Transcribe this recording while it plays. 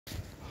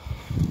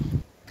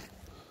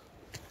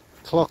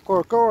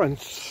Clockwork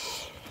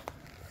Orange.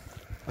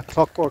 A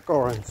Clockwork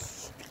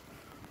Orange.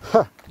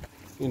 Ha!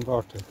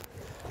 Inverted.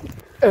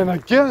 And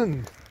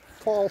again,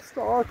 false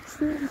start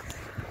since.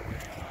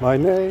 My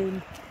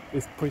name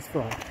is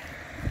Futuristic.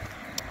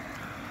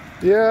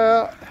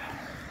 Yeah,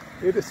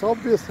 it is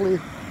obviously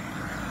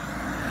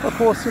a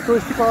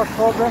futuristic art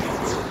project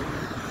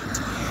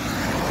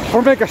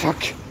for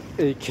Megashock,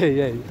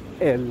 aka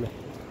El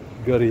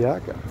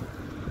Goriaga.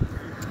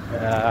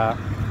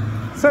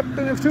 Set in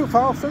the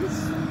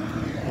 2000s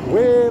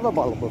with a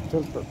bulb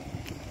filter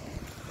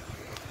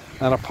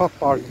and a pop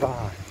art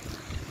vibe.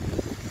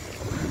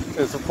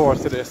 Yes, of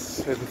course it is.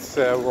 It's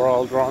we're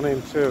all drawn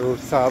into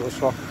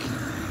Saddleshock.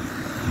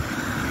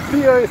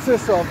 The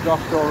Oasis of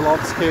Dr.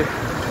 Orlovsky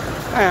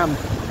and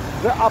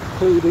the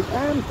upcoding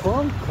and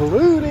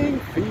concluding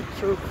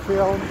feature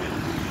film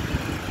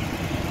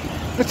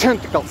The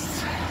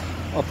Tentacles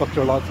of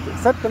Dr. Orlovsky,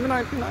 set in the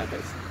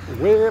 1990s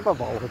with a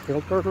bulb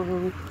filter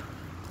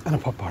and a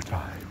pop art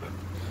vibe.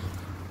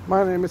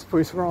 My name is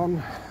Futuristic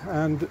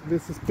and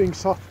this is being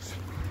shot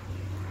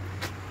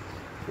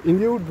in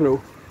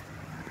Jordbro.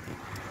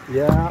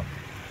 Yeah,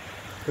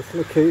 this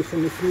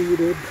location is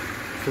needed.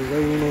 It's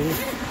raining,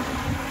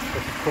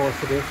 but of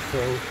course it is,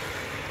 so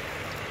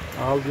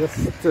I'll just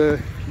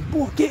keep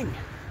walking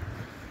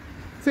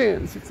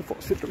since it's a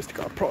futuristic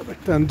art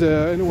project. And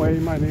anyway,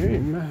 my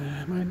name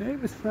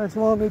is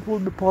Futuristic. It will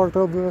be part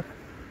of the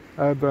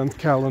advent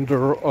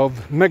calendar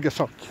of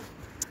Megashock,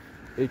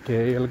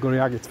 aka El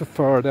Goriaga. It's the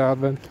third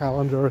advent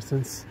calendar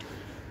since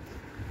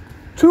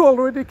two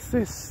already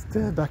exist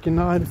back in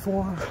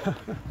 '94.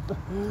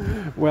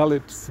 Well,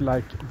 it's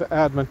like the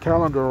advent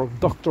calendar of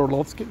Dr.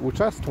 Orlovsky, which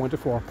has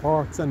 24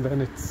 parts, and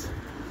then it's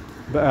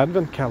the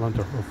advent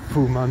calendar of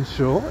Fu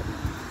Manchu,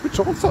 which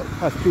also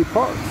has 2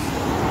 parts.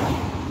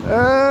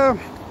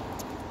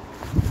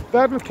 The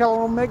advent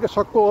calendar of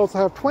Megashock will also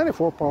have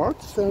 24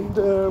 parts, and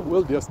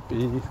will just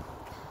be,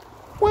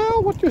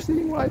 well, what you're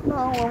seeing right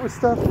now with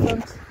stuff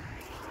and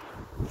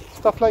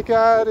stuff like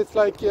that. It's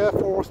like, yeah,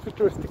 for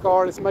futuristic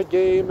art is my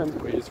game and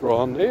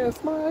Futuristic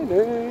is my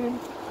name.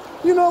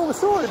 You know the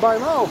story by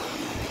now.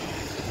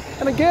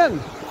 And again,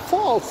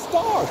 false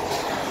start.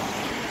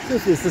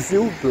 This is the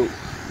Jordbro.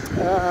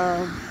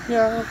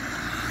 Yeah,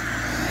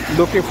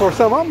 looking for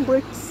some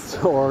bricks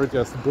or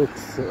just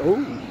bricks.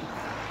 Oh,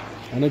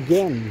 and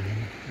again,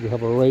 we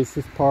have a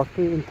racist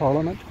party in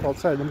parliament called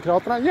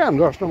Sverigedemokraterna.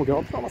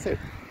 Järnrörsdemokraterna, om man säger.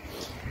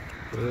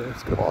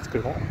 Ska det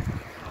vara.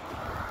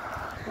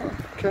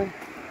 Okay.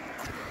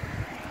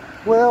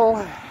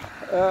 Well,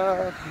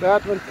 the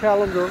advent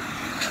calendar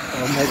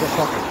of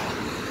Megashock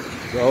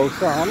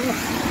goes on,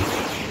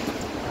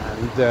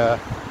 and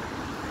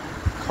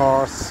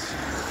cars.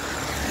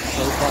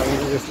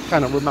 It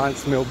kind of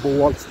reminds me of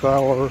Bålsta,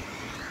 or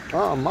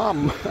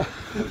Mom,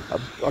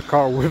 a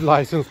car with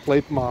license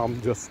plate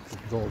Mom just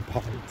drove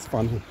by. It's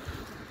funny,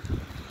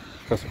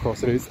 because of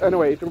course it is.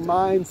 Anyway, it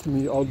reminds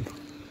me of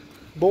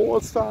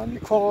Bålsta,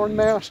 Nykvarn,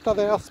 Märsta,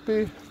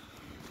 Väsby.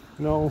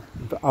 You know,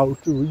 the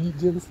outer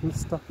regions in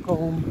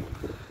Stockholm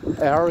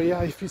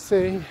area, if you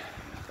say.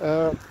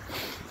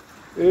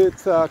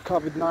 It's a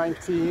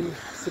COVID-19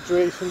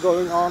 situation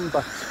going on,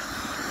 but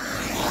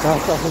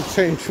that doesn't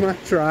change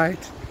much,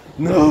 right?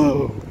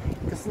 No,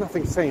 because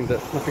nothing's saying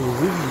that, nothing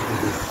really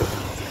is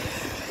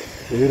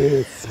saying. It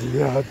is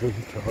the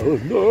advent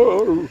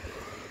calendar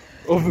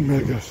of the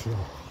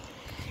Megashock.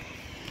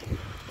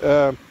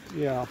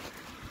 Yeah.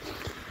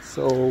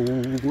 So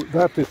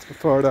that is the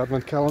third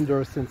advent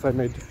calendar since I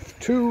made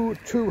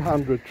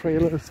 200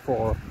 trailers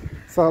for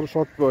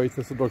Saddleshock,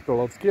 Voices of Dr.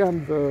 Orlovsky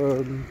and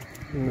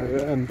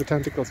the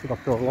Tentacles of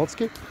Dr.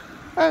 Orlovsky.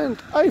 And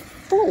I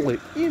fully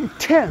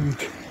intend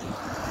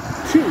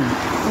to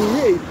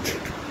create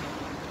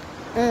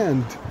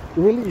and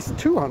release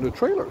 200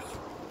 trailers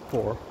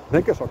for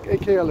Megashock,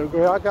 aka El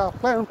Goriaga,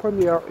 planned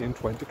premiere in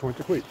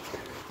 2023.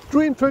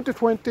 Dream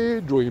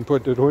 2020, Dream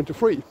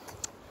 2023.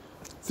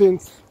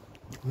 Since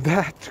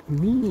that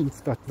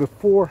means that the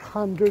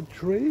 400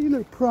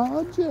 trailer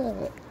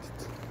project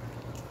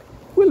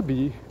will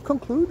be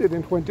concluded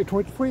in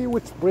 2023,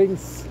 which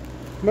brings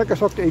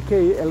Megashock,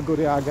 aka El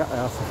Goriaga,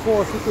 as a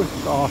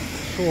futuristic art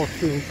short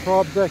film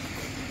project.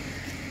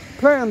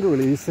 Planned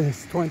release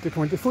is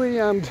 2023,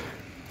 and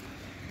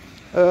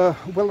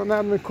well, an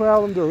advent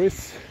calendar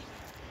is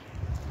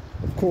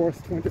of course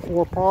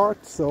 24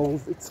 parts, so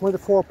it's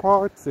 24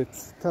 parts.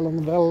 It's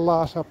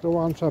telenovela, chapter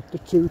 1, chapter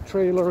 2,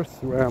 trailers,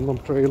 random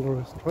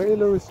trailers.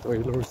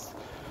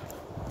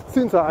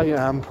 Since I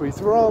am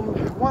Futuristic,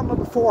 one of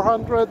the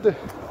 400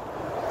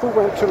 who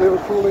went to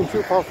Liverpool in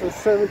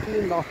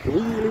 2017, not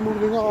really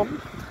moving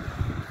on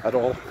at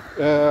all.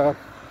 That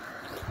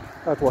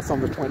was on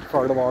the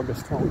 23rd of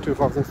August from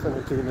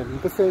 2017,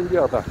 and the same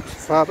year that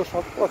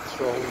Saddleshock was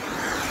shown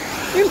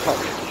in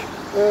public.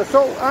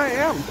 So I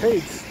am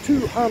page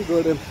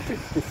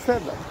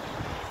 257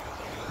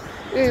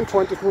 in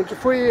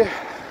 2023.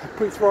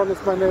 Futuristic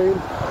is my name,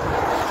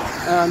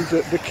 and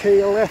the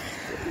KLF,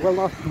 well,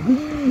 not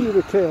really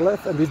the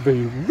KLF, and it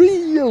may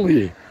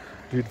really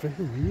Did they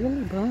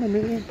really burn £1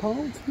 million?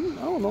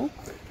 I don't know.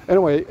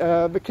 Anyway,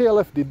 the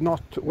KLF did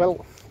not,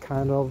 well,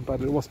 kind of,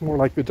 but it was more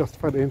like we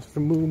justified the interest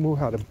in Moo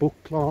had a book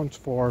launch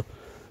for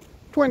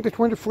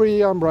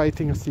 2023. I'm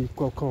writing a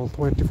sequel called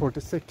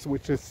 2046,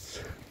 which is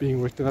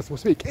being written as we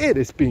speak. It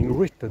is being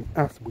written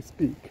as we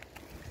speak.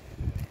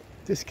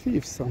 Det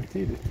skrivs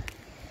samtidigt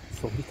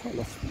som det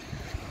talas.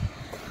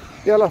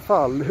 I alla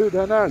fall, hur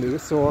den är nu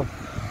så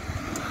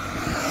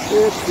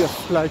it's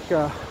just like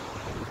a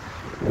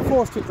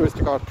fourth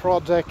futuristic art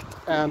project,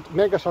 and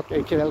Megashock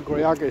aka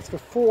Goriaga is the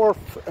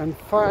fourth and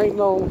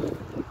final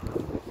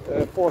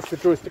fourth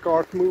futuristic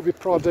art movie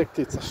project.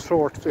 It's a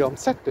short film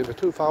set in the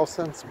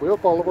 2000s with a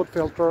Bollywood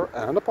filter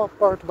and a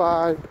pop art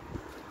vibe,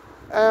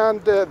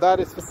 and that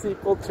is the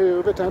sequel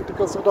to The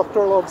Tentacles of Dr.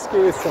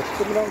 Orlovsky,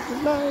 set in the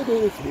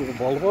 1990s with a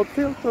Bollywood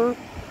filter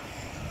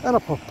and a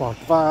pop art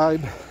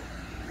vibe.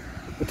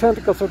 The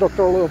Tentacles of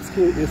Dr.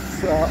 Orlovsky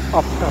is an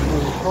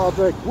upcoming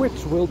project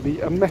which will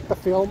be a meta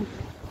film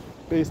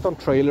based on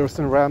trailers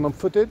and random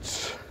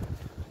footage,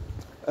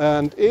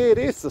 and it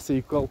is a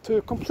sequel to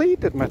a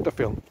completed meta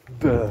film,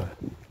 The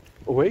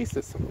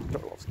Oasis of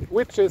Dr. Orlovsky,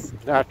 which is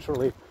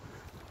naturally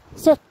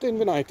set in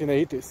the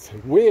 1980s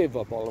with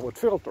a Bollywood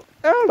filter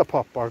and a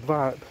pop art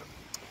vibe.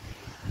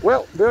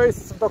 Well, The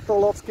Oasis of Dr.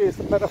 Orlovsky is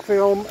a meta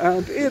film,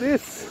 and it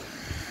is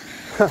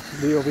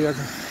Leo Vega.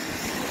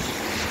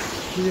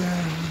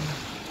 Yeah.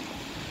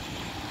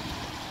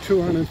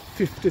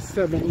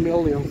 257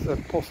 million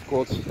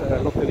postcodes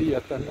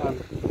lotteriet, and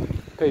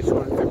page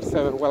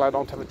 257. Well, I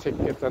don't have a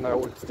ticket, and I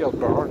would still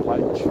burn like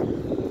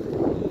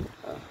 £1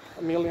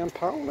 million,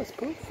 I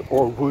suppose.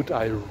 Or would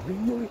I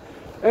really?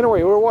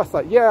 Anyway, where was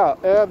I? Yeah,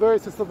 The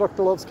Oasis of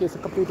Dr. Orlovsky is a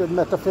completed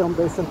meta film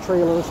based on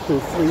trailers to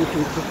 3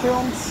 feature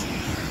films,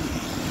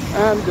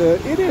 and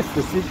it is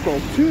the sequel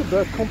to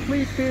the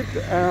completed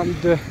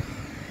and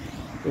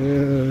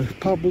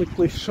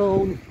publicly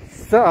shown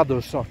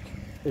Södershock,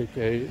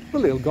 aka The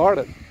Little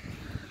Garden,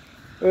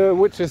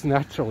 which is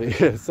naturally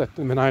set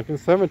in the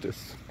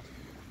 1970s.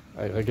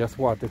 I guess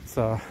what, it's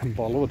a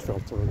Bollywood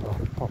filter and a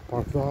pop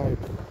art vibe,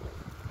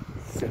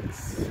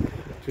 since it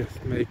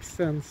just makes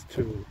sense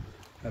to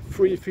have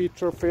 3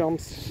 feature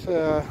films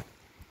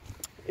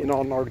in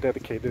honor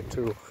dedicated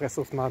to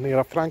Jesus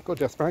Manera Franco,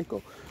 Jess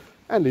Franco,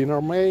 and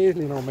Leonor May.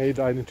 Leonor May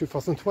died in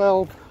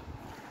 2012.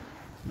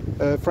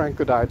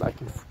 Franco died like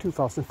in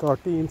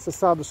 2013, so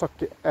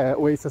Södershock,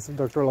 Oasis of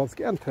Dr.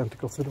 Orlovsky and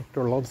Tentacles of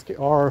Dr. Orlovsky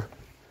are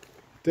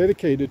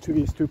dedicated to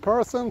these 2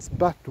 persons,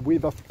 but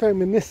with a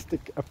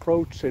feministic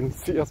approach, since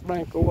C.S.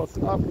 Franco was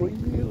not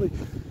really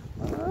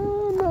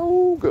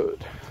no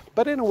good.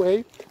 But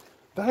anyway,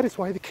 that is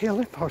why the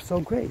KLF are so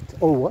great,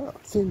 or were,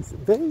 since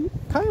they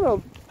kind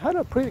of had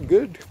a pretty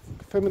good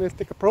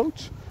feministic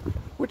approach,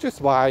 which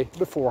is why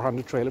the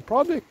 400 trailer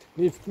project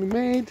needs to be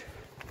made.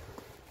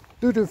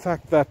 Due to the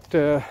fact that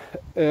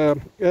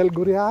El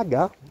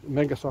Goriaga,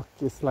 Megashock,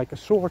 is like a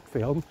short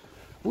film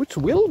which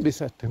will be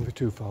set in the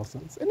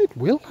 2000s, and it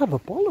will have a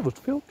Bollywood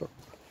filter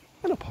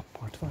and a pop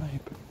art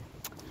vibe.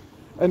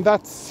 And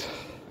that's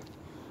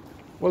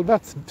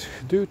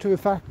due to the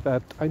fact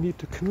that I need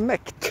to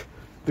connect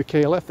the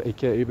KLF,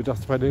 aka the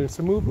Justified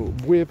Innocent movie,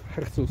 with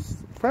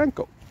Jesus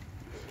Franco.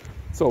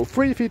 So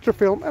 3 feature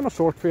film and a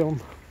short film,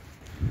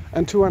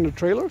 and 200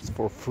 trailers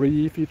for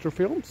 3 feature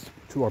films,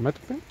 2 are meta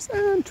films,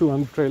 and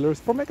 200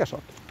 trailers for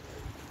Megashock.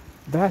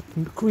 That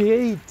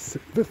creates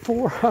the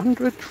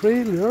 400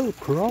 trailer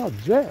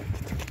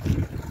project,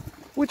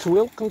 which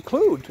will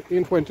conclude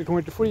in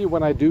 2023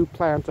 when I do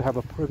plan to have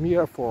a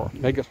premiere for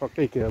Megashock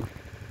AKL.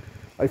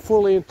 I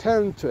fully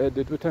intend to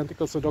edit The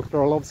Tentacles of Dr.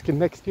 Orlovsky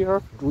next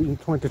year, in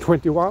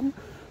 2021,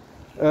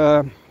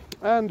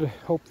 and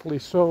hopefully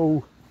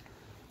show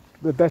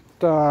the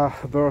beta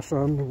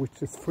version,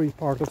 which is 3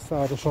 part of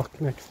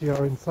Södershock, next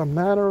year in some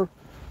manner,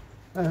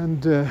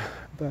 and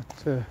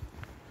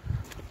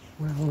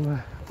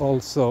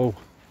also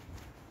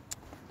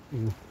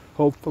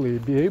hopefully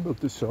be able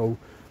to show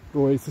The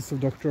Oasis of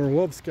Dr.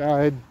 Orlovsky.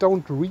 I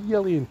don't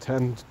really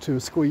intend to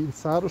screen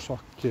Södershock,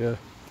 the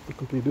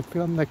completed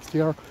film, next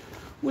year.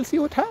 We'll see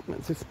what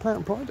happens. It's a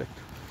planned project.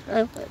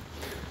 Anyway,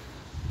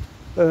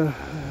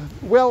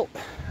 well,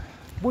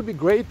 it would be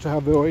great to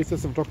have The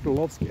Oasis of Dr.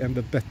 Orlovsky and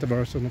the beta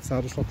version of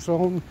Södershock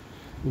shown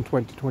in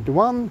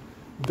 2021.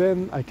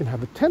 Then I can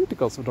have the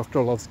Tentacles of Dr.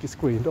 Orlovsky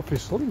screened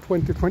officially in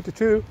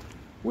 2022,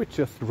 which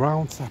just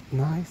rounds up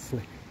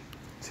nicely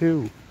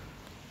to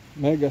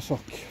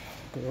Megashock,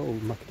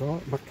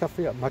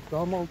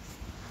 McDonald's,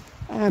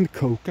 and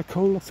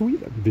Coca-Cola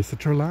Sweden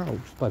Visitor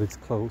Lounge, but it's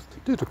closed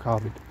due to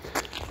COVID.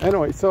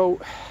 Anyway, so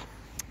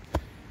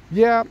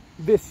yeah,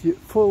 this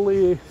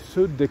fully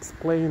should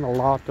explain a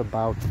lot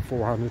about the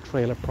 400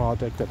 trailer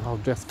project and how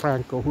Jess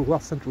Franco, who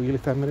wasn't really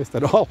feminist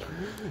at all,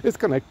 is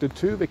connected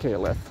to the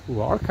KLF, who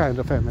are kind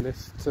of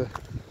feminists,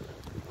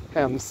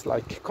 hence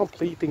like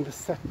completing the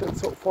set and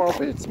so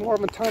forth. It's more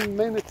than 10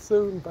 minutes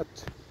soon, but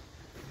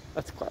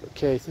that's quite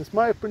okay, since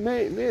my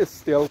name is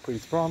still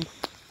Priest Ron.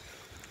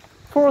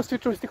 Forest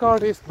Futuristic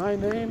Art is my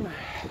name,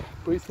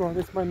 Priest Ron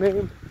is my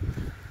name.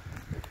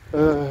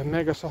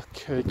 Megashock,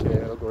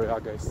 aka El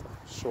Goriaga, is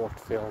a short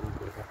film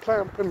with a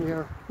planned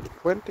premiere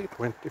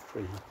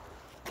 2023.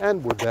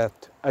 And with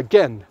that,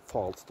 again,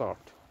 fall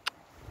start.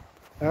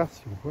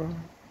 As you were.